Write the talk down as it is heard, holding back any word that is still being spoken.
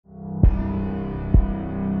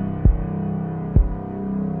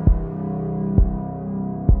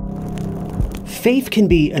Faith can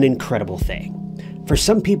be an incredible thing. For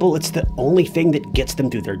some people, it's the only thing that gets them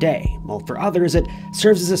through their day, while for others, it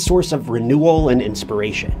serves as a source of renewal and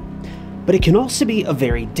inspiration. But it can also be a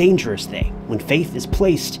very dangerous thing when faith is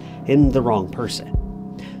placed in the wrong person.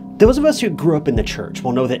 Those of us who grew up in the church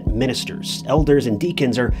will know that ministers, elders, and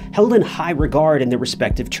deacons are held in high regard in their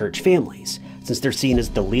respective church families, since they're seen as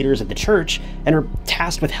the leaders of the church and are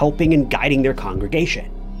tasked with helping and guiding their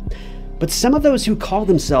congregation. But some of those who call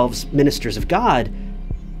themselves ministers of God,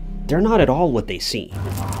 they're not at all what they seem.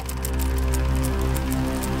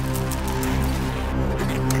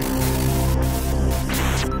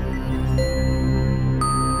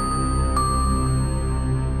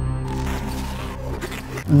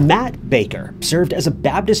 Matt Baker served as a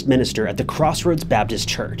Baptist minister at the Crossroads Baptist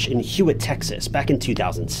Church in Hewitt, Texas, back in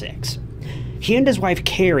 2006. He and his wife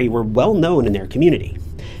Kari were well known in their community,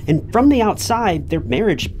 and from the outside, their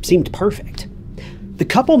marriage seemed perfect. The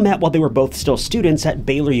couple met while they were both still students at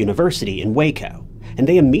Baylor University in Waco, and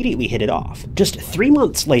they immediately hit it off. Just 3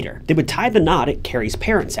 months later, they would tie the knot at Kari's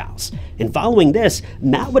parents' house, and following this,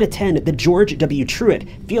 Matt would attend the George W. Truett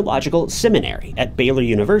Theological Seminary at Baylor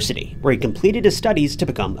University, where he completed his studies to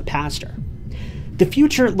become a pastor. The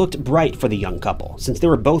future looked bright for the young couple, since they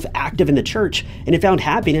were both active in the church and had found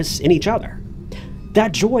happiness in each other.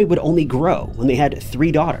 That joy would only grow when they had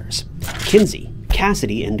 3 daughters, Kinsey,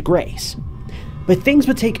 Cassidy, and Grace. But things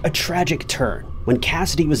would take a tragic turn when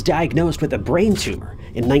Cassidy was diagnosed with a brain tumor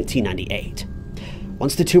in 1998.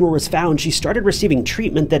 Once the tumor was found, she started receiving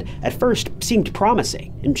treatment that at first seemed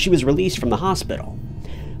promising, and she was released from the hospital.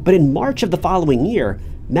 But in March of the following year,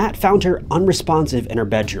 Matt found her unresponsive in her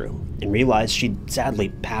bedroom and realized she'd sadly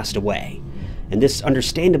passed away. And this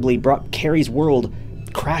understandably brought Kari's world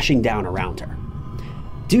crashing down around her.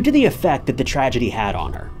 Due to the effect that the tragedy had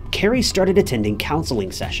on her, Kari started attending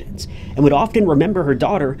counseling sessions and would often remember her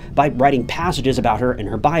daughter by writing passages about her in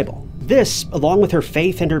her Bible. This, along with her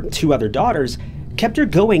faith and her 2 other daughters, kept her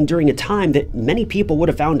going during a time that many people would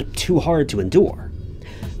have found too hard to endure.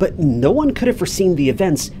 But no one could have foreseen the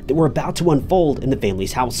events that were about to unfold in the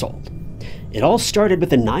family's household. It all started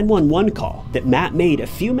with a 911 call that Matt made a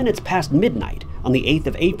few minutes past midnight on the 8th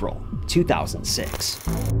of April, 2006.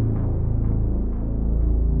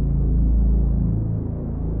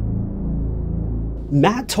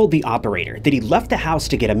 Matt told the operator that he left the house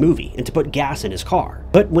to get a movie and to put gas in his car.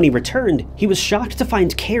 But when he returned, he was shocked to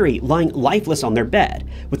find Kari lying lifeless on their bed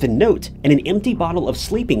with a note and an empty bottle of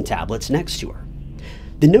sleeping tablets next to her.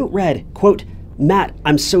 The note read, quote, "Matt,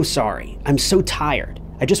 I'm so sorry. I'm so tired.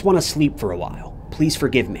 I just want to sleep for a while. Please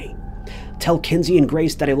forgive me. Tell Kinsey and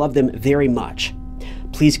Grace that I love them very much.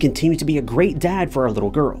 Please continue to be a great dad for our little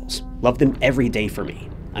girls. Love them every day for me.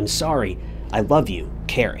 I'm sorry. I love you,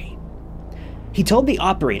 Kari." He told the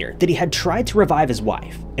operator that he had tried to revive his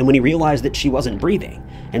wife, and when he realized that she wasn't breathing,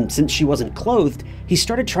 and since she wasn't clothed, he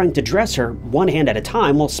started trying to dress her one hand at a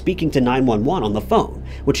time while speaking to 911 on the phone,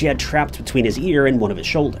 which he had trapped between his ear and one of his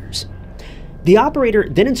shoulders. The operator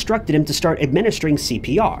then instructed him to start administering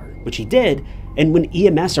CPR, which he did, and when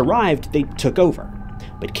EMS arrived, they took over.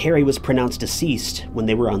 But Kari was pronounced deceased when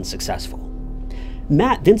they were unsuccessful.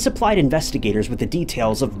 Matt then supplied investigators with the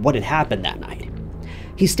details of what had happened that night.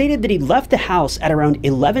 He stated that he left the house at around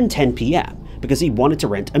 11:10 p.m. because he wanted to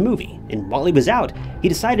rent a movie, and while he was out, he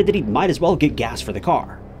decided that he might as well get gas for the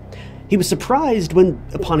car. He was surprised when,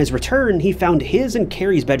 upon his return, he found his and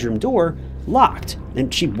Kari's bedroom door locked,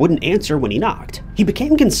 and she wouldn't answer when he knocked. He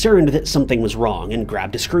became concerned that something was wrong and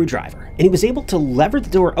grabbed a screwdriver, and he was able to lever the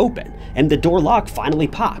door open, and the door lock finally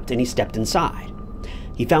popped and he stepped inside.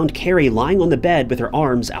 He found Kari lying on the bed with her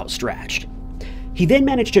arms outstretched. He then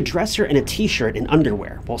managed to dress her in a t-shirt and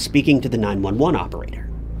underwear while speaking to the 911 operator.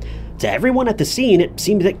 To everyone at the scene, it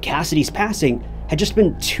seemed that Cassidy's passing had just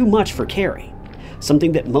been too much for Kari,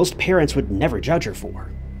 something that most parents would never judge her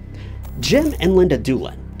for. Jim and Linda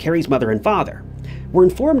Doolin, Kari's mother and father, were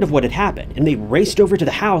informed of what had happened, and they raced over to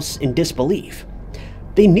the house in disbelief.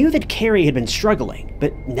 They knew that Kari had been struggling,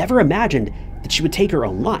 but never imagined that she would take her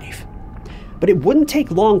own life. But it wouldn't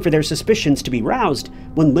take long for their suspicions to be roused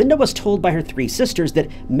when Linda was told by her 3 sisters that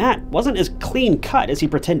Matt wasn't as clean-cut as he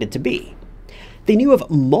pretended to be. They knew of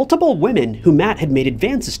multiple women who Matt had made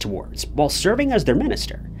advances towards while serving as their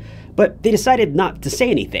minister, but they decided not to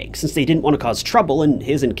say anything since they didn't want to cause trouble in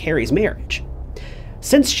his and Kari's marriage.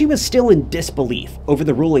 Since she was still in disbelief over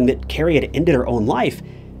the ruling that Kari had ended her own life,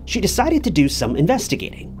 she decided to do some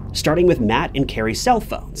investigating, starting with Matt and Kari's cell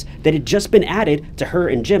phones that had just been added to her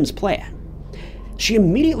and Jim's plan. She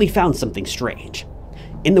immediately found something strange.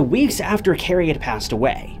 In the weeks after Kari had passed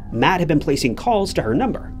away, Matt had been placing calls to her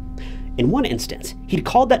number. In one instance, he'd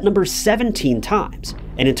called that number 17 times,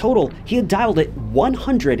 and in total, he had dialed it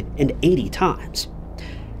 180 times.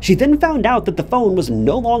 She then found out that the phone was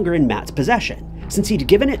no longer in Matt's possession, since he'd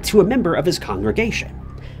given it to a member of his congregation,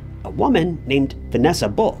 a woman named Vanessa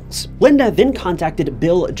Bowles. Linda then contacted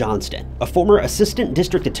Bill Johnston, a former assistant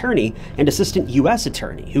district attorney and assistant U.S.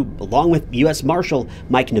 attorney who, along with U.S. Marshal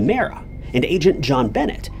Mike Nemera and agent John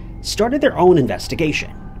Bennett, started their own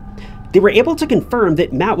investigation. They were able to confirm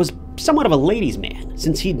that Matt was somewhat of a ladies' man,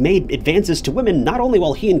 since he'd made advances to women not only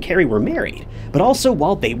while he and Kari were married, but also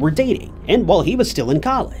while they were dating, and while he was still in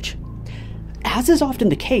college. As is often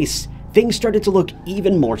the case, things started to look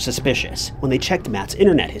even more suspicious when they checked Matt's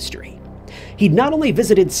internet history. He'd not only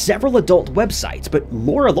visited several adult websites, but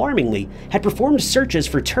more alarmingly, had performed searches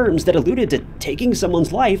for terms that alluded to taking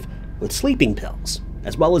someone's life with sleeping pills,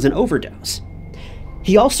 as well as an overdose.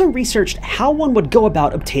 He also researched how one would go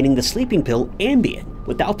about obtaining the sleeping pill Ambien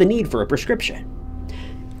without the need for a prescription.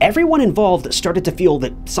 Everyone involved started to feel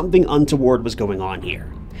that something untoward was going on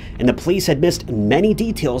here, and the police had missed many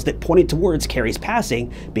details that pointed towards Kari's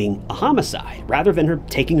passing being a homicide rather than her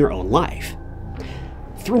taking her own life.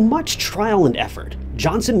 Through much trial and effort,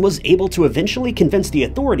 Johnson was able to eventually convince the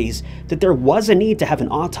authorities that there was a need to have an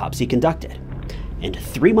autopsy conducted. And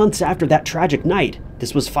 3 months after that tragic night,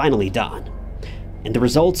 this was finally done. And the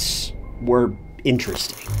results were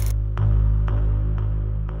interesting.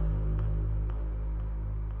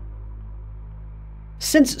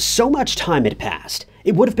 Since so much time had passed,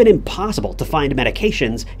 it would have been impossible to find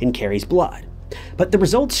medications in Kari's blood. But the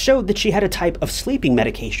results showed that she had a type of sleeping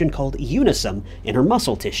medication called Unisum in her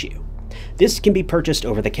muscle tissue. This can be purchased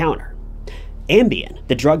over the counter. Ambien,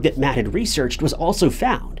 the drug that Matt had researched, was also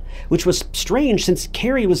found, which was strange since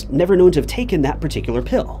Kari was never known to have taken that particular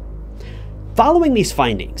pill. Following these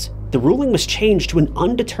findings, the ruling was changed to an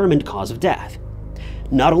undetermined cause of death.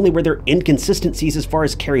 Not only were there inconsistencies as far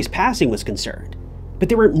as Kari's passing was concerned, but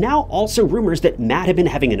there were now also rumors that Matt had been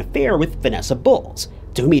having an affair with Vanessa Bowles,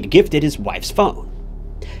 to whom he'd gifted his wife's phone.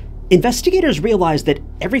 Investigators realized that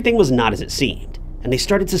everything was not as it seemed, and they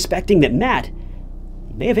started suspecting that Matt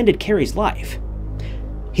may have ended Kari's life.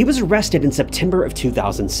 He was arrested in September of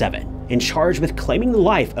 2007 and charged with claiming the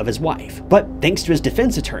life of his wife, but thanks to his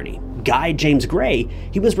defense attorney, Guy James Gray,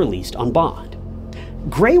 he was released on bond.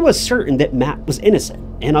 Gray was certain that Matt was innocent,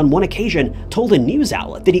 and on one occasion told a news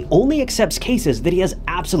outlet that he only accepts cases that he has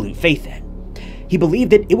absolute faith in. He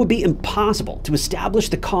believed that it would be impossible to establish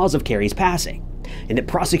the cause of Kari's passing, and that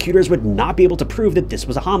prosecutors would not be able to prove that this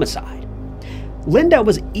was a homicide. Linda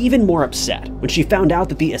was even more upset when she found out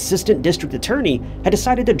that the assistant district attorney had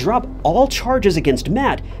decided to drop all charges against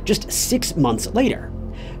Matt just 6 months later,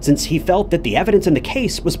 since he felt that the evidence in the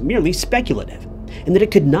case was merely speculative, and that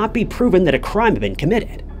it could not be proven that a crime had been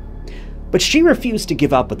committed. But she refused to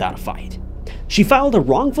give up without a fight. She filed a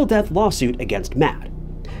wrongful death lawsuit against Matt.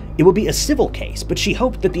 It would be a civil case, but she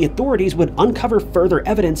hoped that the authorities would uncover further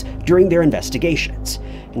evidence during their investigations,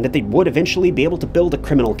 and that they would eventually be able to build a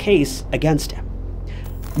criminal case against him.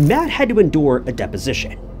 Matt had to endure a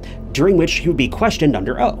deposition, during which he would be questioned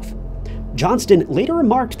under oath. Johnston later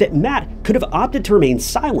remarked that Matt could have opted to remain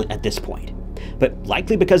silent at this point, but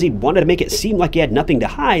likely because he wanted to make it seem like he had nothing to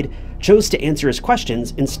hide, chose to answer his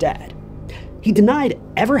questions instead. He denied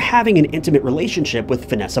ever having an intimate relationship with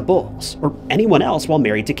Vanessa Bowles, or anyone else while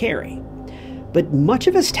married to Kari. But much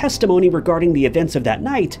of his testimony regarding the events of that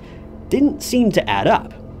night didn't seem to add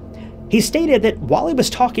up. He stated that while he was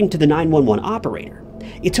talking to the 911 operator,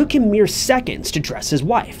 it took him mere seconds to dress his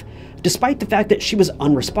wife, despite the fact that she was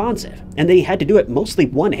unresponsive, and that he had to do it mostly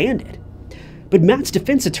one-handed. But Matt's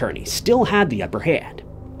defense attorney still had the upper hand.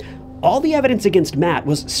 All the evidence against Matt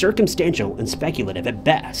was circumstantial and speculative at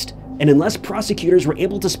best, and unless prosecutors were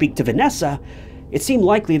able to speak to Vanessa, it seemed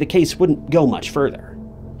likely the case wouldn't go much further.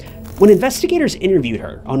 When investigators interviewed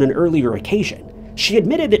her on an earlier occasion, she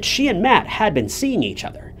admitted that she and Matt had been seeing each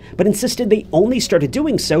other, but insisted they only started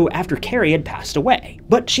doing so after Kari had passed away.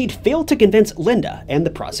 But she'd failed to convince Linda and the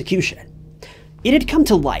prosecution. It had come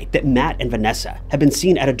to light that Matt and Vanessa had been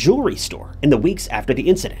seen at a jewelry store in the weeks after the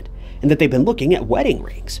incident, and that they'd been looking at wedding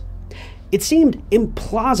rings. It seemed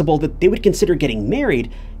implausible that they would consider getting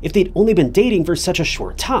married if they'd only been dating for such a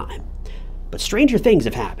short time. But stranger things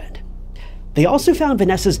have happened. They also found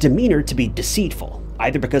Vanessa's demeanor to be deceitful,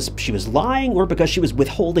 either because she was lying or because she was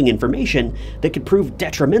withholding information that could prove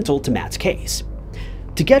detrimental to Matt's case.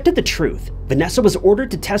 To get to the truth, Vanessa was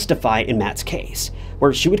ordered to testify in Matt's case,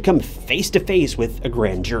 where she would come face to face with a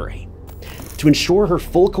grand jury. To ensure her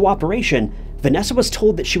full cooperation, Vanessa was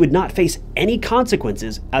told that she would not face any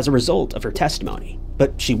consequences as a result of her testimony.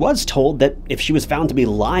 But she was told that if she was found to be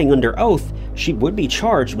lying under oath, she would be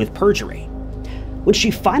charged with perjury. When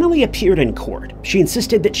she finally appeared in court, she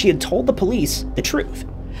insisted that she had told the police the truth,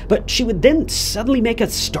 but she would then suddenly make a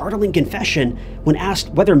startling confession when asked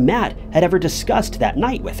whether Matt had ever discussed that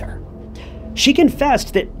night with her. She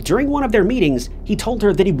confessed that during one of their meetings, he told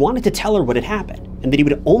her that he wanted to tell her what had happened and that he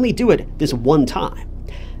would only do it this one time.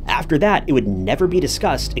 After that, it would never be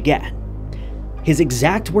discussed again. His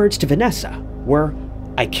exact words to Vanessa were,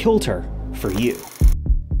 "I killed her for you."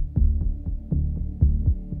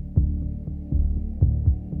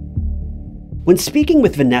 When speaking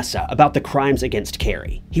with Vanessa about the crimes against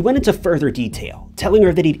Kari, he went into further detail, telling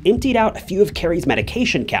her that he'd emptied out a few of Kari's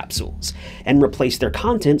medication capsules and replaced their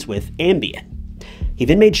contents with Ambien. He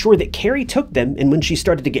then made sure that Kari took them, and when she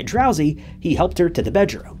started to get drowsy, he helped her to the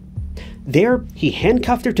bedroom. There, he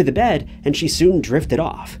handcuffed her to the bed, and she soon drifted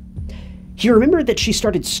off. He remembered that she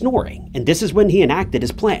started snoring, and this is when he enacted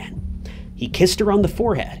his plan. He kissed her on the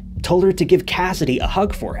forehead, told her to give Cassidy a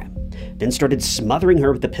hug for him, then started smothering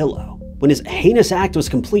her with a pillow. When his heinous act was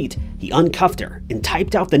complete, he uncuffed her and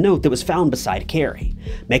typed out the note that was found beside Kari,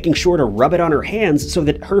 making sure to rub it on her hands so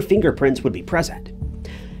that her fingerprints would be present.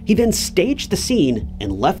 He then staged the scene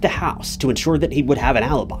and left the house to ensure that he would have an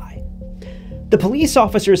alibi. The police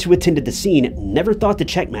officers who attended the scene never thought to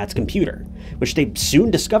check Matt's computer, which they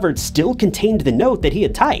soon discovered still contained the note that he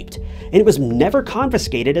had typed, and it was never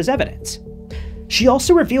confiscated as evidence. She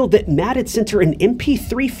also revealed that Matt had sent her an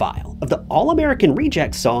MP3 file of the All-American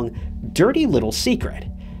Rejects song Dirty Little Secret,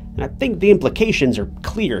 and I think the implications are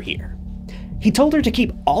clear here. He told her to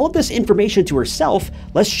keep all of this information to herself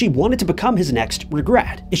lest she wanted to become his next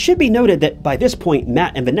regret. It should be noted that by this point,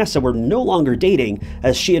 Matt and Vanessa were no longer dating,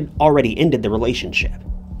 as she had already ended the relationship.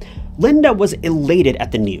 Linda was elated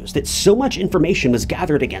at the news that so much information was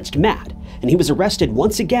gathered against Matt, and he was arrested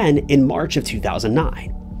once again in March of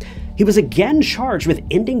 2009. He was again charged with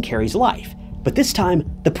ending Kari's life, but this time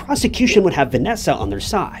the prosecution would have Vanessa on their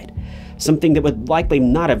side, something that would likely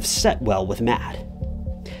not have set well with Matt.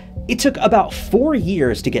 It took about 4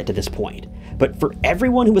 years to get to this point, but for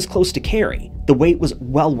everyone who was close to Kari, the wait was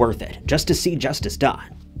well worth it just to see justice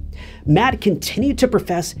done. Matt continued to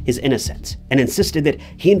profess his innocence and insisted that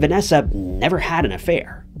he and Vanessa never had an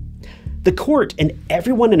affair. The court and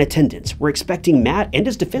everyone in attendance were expecting Matt and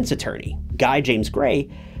his defense attorney, Guy James Gray,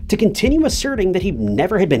 to continue asserting that he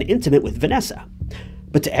never had been intimate with Vanessa.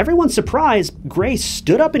 But to everyone's surprise, Gray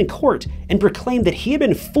stood up in court and proclaimed that he had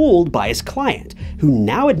been fooled by his client, who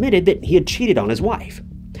now admitted that he had cheated on his wife.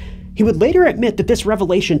 He would later admit that this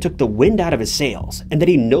revelation took the wind out of his sails and that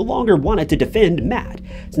he no longer wanted to defend Matt,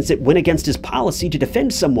 since it went against his policy to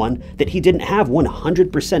defend someone that he didn't have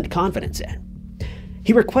 100% confidence in.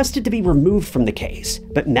 He requested to be removed from the case,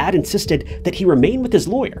 but Matt insisted that he remain with his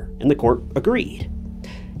lawyer, and the court agreed.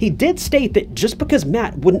 He did state that just because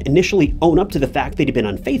Matt wouldn't initially own up to the fact that he'd been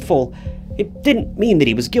unfaithful, it didn't mean that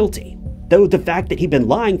he was guilty, though the fact that he'd been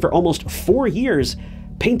lying for almost 4 years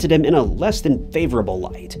painted him in a less than favorable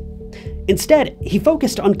light. Instead, he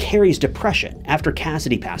focused on Kari's depression after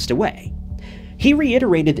Cassidy passed away. He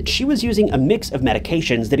reiterated that she was using a mix of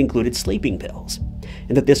medications that included sleeping pills,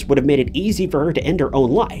 and that this would have made it easy for her to end her own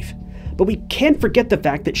life. But we can't forget the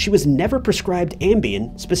fact that she was never prescribed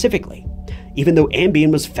Ambien specifically, even though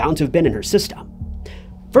Ambien was found to have been in her system.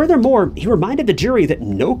 Furthermore, he reminded the jury that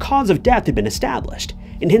no cause of death had been established,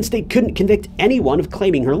 and hence they couldn't convict anyone of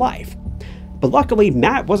claiming her life. But luckily,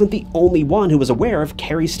 Matt wasn't the only one who was aware of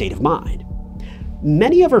Kari's state of mind.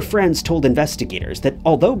 Many of her friends told investigators that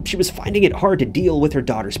although she was finding it hard to deal with her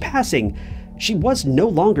daughter's passing, she was no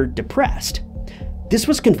longer depressed. This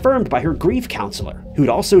was confirmed by her grief counselor, who'd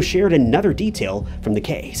also shared another detail from the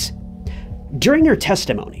case. During her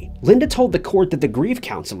testimony, Linda told the court that the grief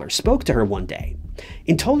counselor spoke to her one day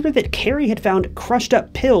and told her that Kari had found crushed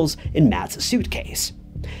up pills in Matt's suitcase.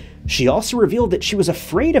 She also revealed that she was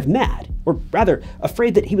afraid of Matt, or rather,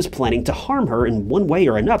 afraid that he was planning to harm her in one way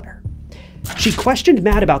or another. She questioned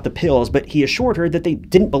Matt about the pills, but he assured her that they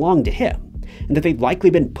didn't belong to him, and that they'd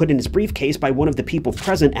likely been put in his briefcase by one of the people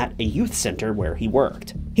present at a youth center where he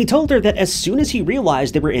worked. He told her that as soon as he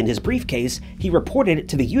realized they were in his briefcase, he reported it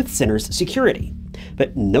to the youth center's security,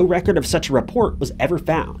 but no record of such a report was ever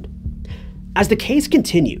found. As the case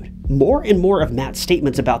continued, more and more of Matt's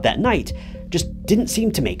statements about that night just didn't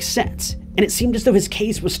seem to make sense, and it seemed as though his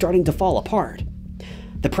case was starting to fall apart.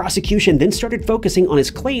 The prosecution then started focusing on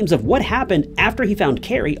his claims of what happened after he found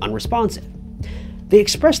Kari unresponsive. They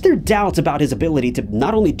expressed their doubts about his ability to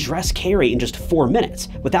not only dress Kari in just 4 minutes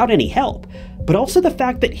without any help, but also the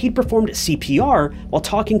fact that he'd performed CPR while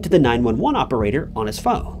talking to the 911 operator on his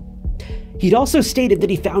phone. He'd also stated that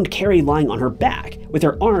he found Kari lying on her back with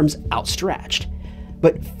her arms outstretched.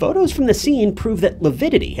 but photos from the scene prove that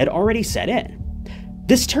lividity had already set in.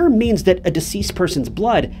 This term means that a deceased person's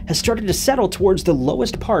blood has started to settle towards the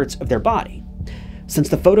lowest parts of their body. Since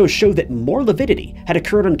the photos show that more lividity had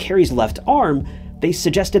occurred on Kari's left arm, they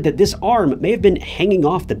suggested that this arm may have been hanging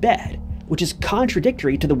off the bed, which is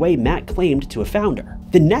contradictory to the way Matt claimed to have found her.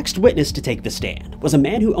 The next witness to take the stand was a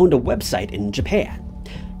man who owned a website in Japan.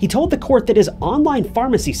 He told the court that his online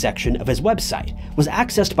pharmacy section of his website was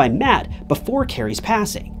accessed by Matt before Kari's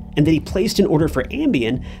passing, and that he placed an order for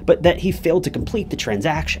Ambien, but that he failed to complete the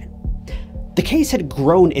transaction. The case had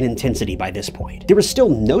grown in intensity by this point. There was still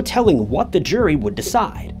no telling what the jury would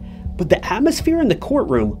decide, but the atmosphere in the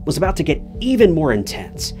courtroom was about to get even more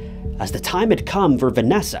intense, as the time had come for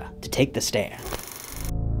Vanessa to take the stand.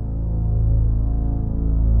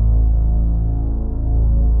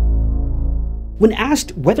 When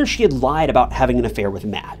asked whether she had lied about having an affair with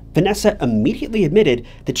Matt, Vanessa immediately admitted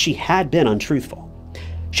that she had been untruthful.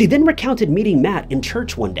 She then recounted meeting Matt in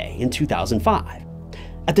church one day in 2005.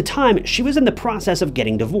 At the time, she was in the process of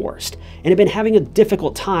getting divorced and had been having a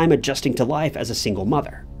difficult time adjusting to life as a single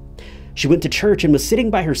mother. She went to church and was sitting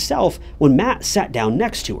by herself when Matt sat down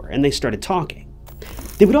next to her and they started talking.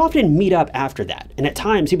 They would often meet up after that, and at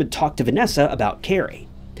times he would talk to Vanessa about Kari.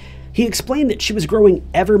 He explained that she was growing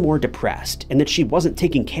ever more depressed and that she wasn't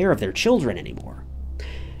taking care of their children anymore.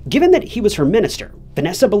 Given that he was her minister,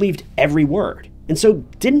 Vanessa believed every word, and so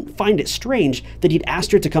didn't find it strange that he'd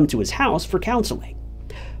asked her to come to his house for counseling.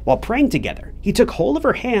 While praying together, he took hold of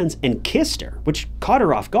her hands and kissed her, which caught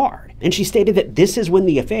her off guard, and she stated that this is when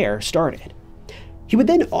the affair started. He would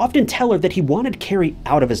then often tell her that he wanted Kari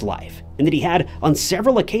out of his life, and that he had, on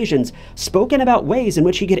several occasions, spoken about ways in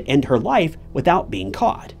which he could end her life without being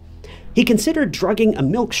caught. He considered drugging a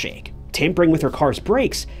milkshake, tampering with her car's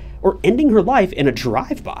brakes, or ending her life in a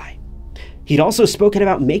drive-by. He'd also spoken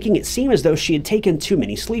about making it seem as though she had taken too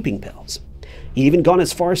many sleeping pills. He'd even gone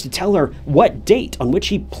as far as to tell her what date on which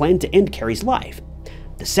he planned to end Kari's life,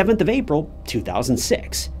 the 7th of April,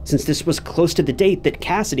 2006, since this was close to the date that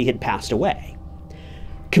Cassidy had passed away.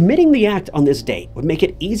 Committing the act on this date would make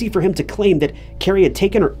it easy for him to claim that Kari had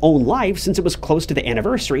taken her own life since it was close to the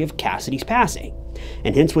anniversary of Cassidy's passing,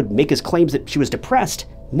 and hence would make his claims that she was depressed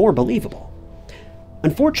more believable.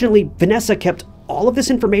 Unfortunately, Vanessa kept all of this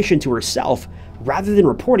information to herself rather than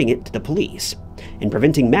reporting it to the police, and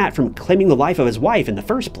preventing Matt from claiming the life of his wife in the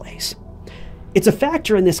first place. It's a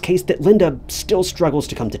factor in this case that Linda still struggles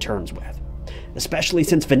to come to terms with, especially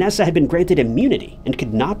since Vanessa had been granted immunity and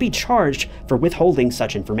could not be charged for withholding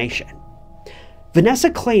such information. Vanessa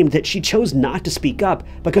claimed that she chose not to speak up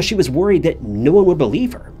because she was worried that no one would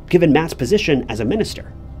believe her, given Matt's position as a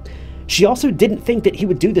minister. She also didn't think that he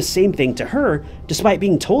would do the same thing to her, despite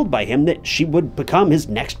being told by him that she would become his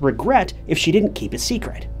next regret if she didn't keep it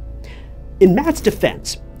secret. In Matt's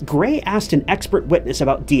defense, Gray asked an expert witness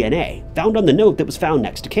about DNA found on the note that was found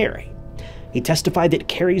next to Kari. He testified that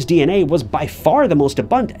Kari's DNA was by far the most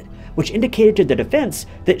abundant, which indicated to the defense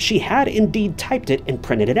that she had indeed typed it and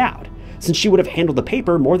printed it out, since she would have handled the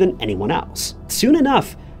paper more than anyone else. Soon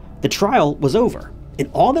enough, the trial was over, and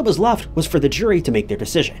all that was left was for the jury to make their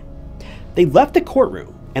decision. They left the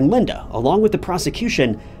courtroom, and Linda, along with the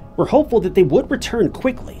prosecution, were hopeful that they would return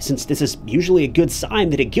quickly, since this is usually a good sign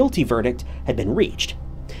that a guilty verdict had been reached.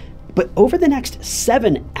 But over the next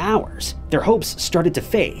 7 hours, their hopes started to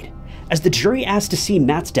fade, as the jury asked to see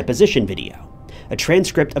Matt's deposition video, a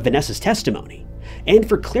transcript of Vanessa's testimony, and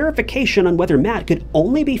for clarification on whether Matt could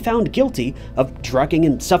only be found guilty of drugging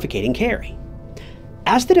and suffocating Kari.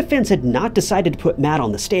 As the defense had not decided to put Matt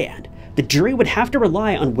on the stand, the jury would have to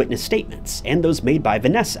rely on witness statements and those made by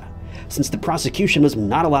Vanessa, since the prosecution was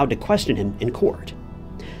not allowed to question him in court.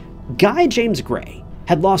 Guy James Gray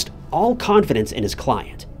had lost all confidence in his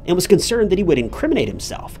client and was concerned that he would incriminate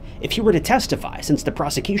himself if he were to testify, since the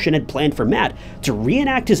prosecution had planned for Matt to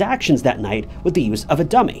reenact his actions that night with the use of a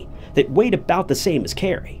dummy that weighed about the same as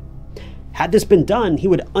Kari. Had this been done, he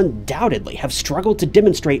would undoubtedly have struggled to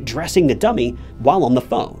demonstrate dressing the dummy while on the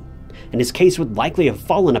phone, and his case would likely have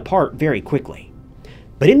fallen apart very quickly.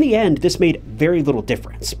 But in the end, this made very little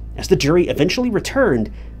difference, as the jury eventually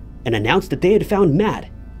returned and announced that they had found Matt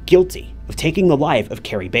guilty of taking the life of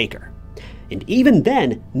Kari Baker. And even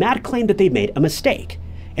then, Matt claimed that they'd made a mistake,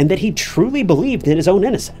 and that he truly believed in his own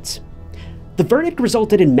innocence. The verdict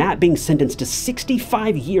resulted in Matt being sentenced to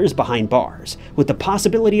 65 years behind bars, with the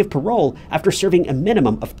possibility of parole after serving a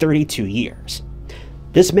minimum of 32 years.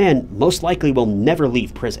 This man most likely will never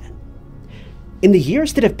leave prison. In the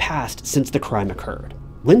years that have passed since the crime occurred,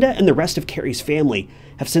 Linda and the rest of Kari's family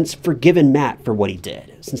have since forgiven Matt for what he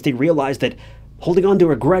did, since they realized that holding on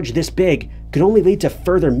to a grudge this big could only lead to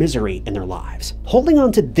further misery in their lives. Holding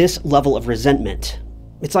on to this level of resentment,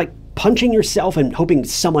 it's like punching yourself and hoping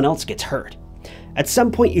someone else gets hurt. At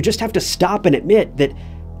some point, you just have to stop and admit that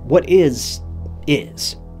what is.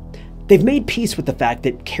 They've made peace with the fact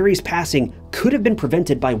that Kari's passing could have been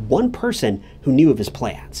prevented by one person who knew of his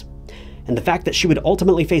plans, and the fact that she would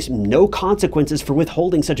ultimately face no consequences for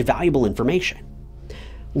withholding such valuable information.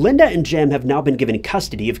 Linda and Jim have now been given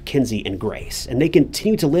custody of Kinsey and Grace, and they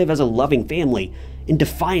continue to live as a loving family in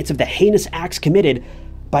defiance of the heinous acts committed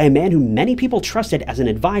by a man who many people trusted as an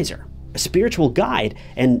advisor, a spiritual guide,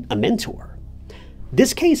 and a mentor.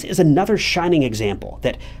 This case is another shining example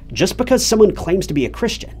that just because someone claims to be a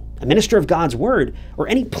Christian, a minister of God's word, or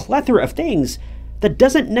any plethora of things, that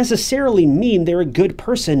doesn't necessarily mean they're a good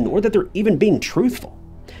person or that they're even being truthful.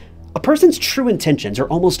 A person's true intentions are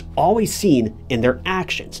almost always seen in their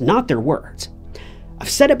actions, not their words. I've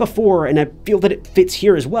said it before, and I feel that it fits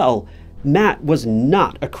here as well. Matt was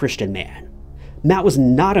not a Christian man. Matt was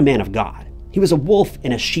not a man of God. He was a wolf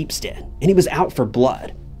in a sheep's den, and he was out for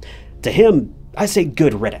blood. To him, I say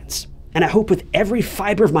good riddance, and I hope with every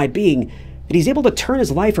fiber of my being that he's able to turn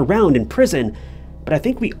his life around in prison, but I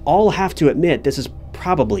think we all have to admit this is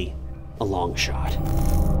probably a long shot.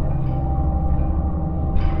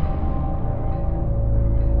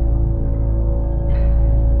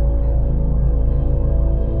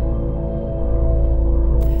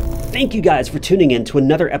 Thank you guys for tuning in to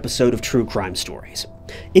another episode of True Crime Stories.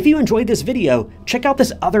 If you enjoyed this video, check out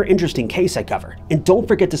this other interesting case I covered, and don't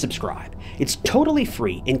forget to subscribe. It's totally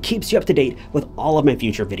free and keeps you up to date with all of my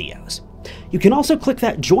future videos. You can also click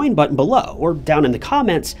that join button below or down in the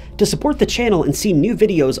comments to support the channel and see new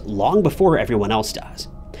videos long before everyone else does.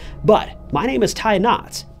 But my name is Ty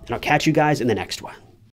Knotts, and I'll catch you guys in the next one.